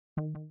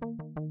My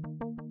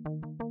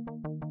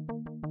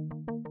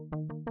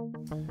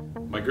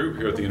group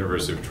here at the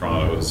University of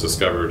Toronto has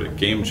discovered a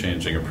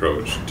game-changing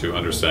approach to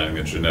understanding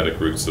the genetic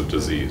roots of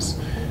disease.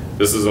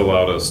 This has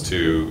allowed us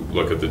to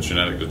look at the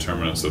genetic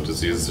determinants of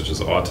diseases such as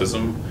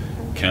autism,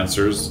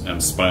 cancers,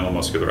 and spinal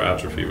muscular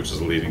atrophy, which is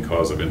a leading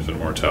cause of infant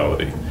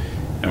mortality.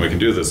 And we can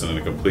do this in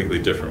a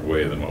completely different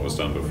way than what was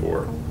done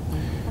before.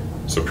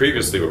 So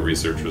previously what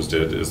researchers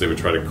did is they would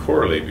try to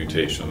correlate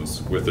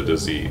mutations with the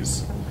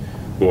disease.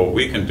 But what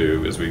we can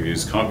do is we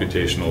use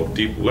computational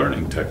deep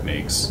learning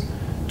techniques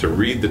to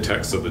read the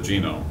text of the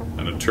genome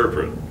and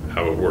interpret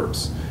how it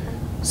works.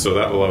 So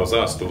that allows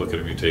us to look at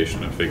a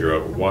mutation and figure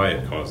out why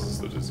it causes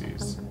the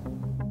disease.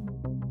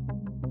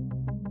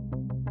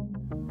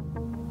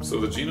 So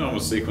the genome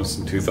was sequenced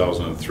in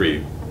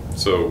 2003.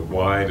 So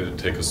why did it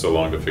take us so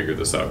long to figure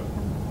this out?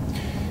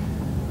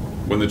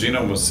 When the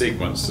genome was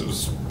sequenced, it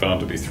was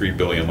found to be 3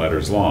 billion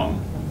letters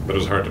long, but it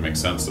was hard to make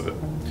sense of it.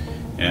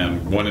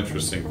 And one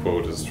interesting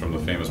quote is from the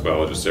famous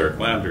biologist Eric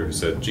Landry, who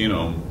said,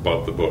 "Genome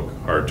bought the book,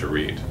 hard to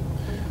read."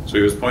 So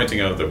he was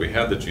pointing out that we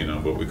had the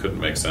genome, but we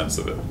couldn't make sense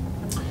of it.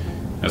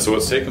 And so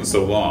what's taken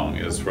so long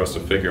is for us to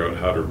figure out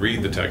how to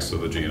read the text of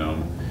the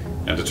genome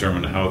and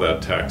determine how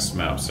that text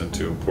maps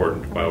into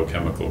important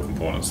biochemical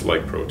components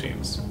like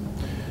proteins.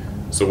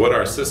 So what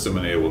our system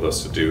enabled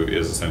us to do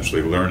is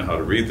essentially learn how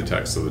to read the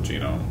text of the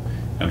genome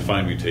and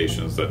find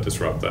mutations that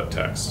disrupt that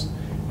text.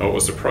 And what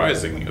was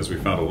surprising is we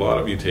found a lot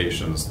of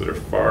mutations that are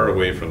far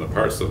away from the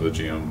parts of the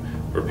genome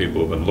where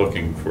people have been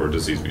looking for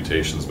disease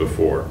mutations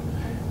before.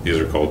 These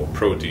are called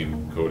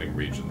protein coding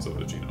regions of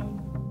the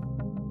genome.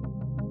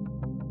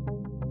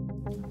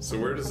 So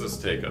where does this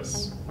take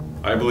us?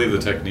 I believe the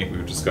technique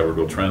we've discovered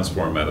will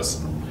transform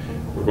medicine.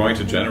 We're going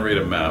to generate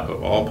a map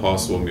of all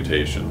possible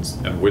mutations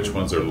and which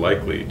ones are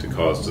likely to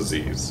cause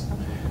disease.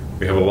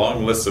 We have a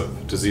long list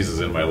of diseases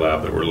in my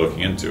lab that we're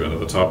looking into, and at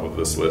the top of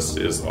this list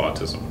is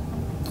autism.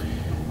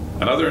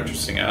 Another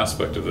interesting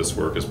aspect of this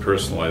work is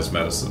personalized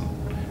medicine.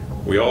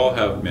 We all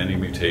have many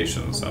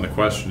mutations, and the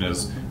question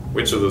is,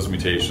 which of those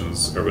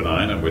mutations are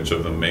benign and which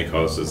of them may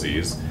cause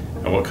disease,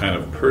 and what kind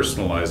of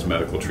personalized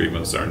medical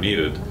treatments are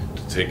needed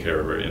to take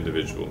care of our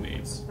individual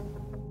needs.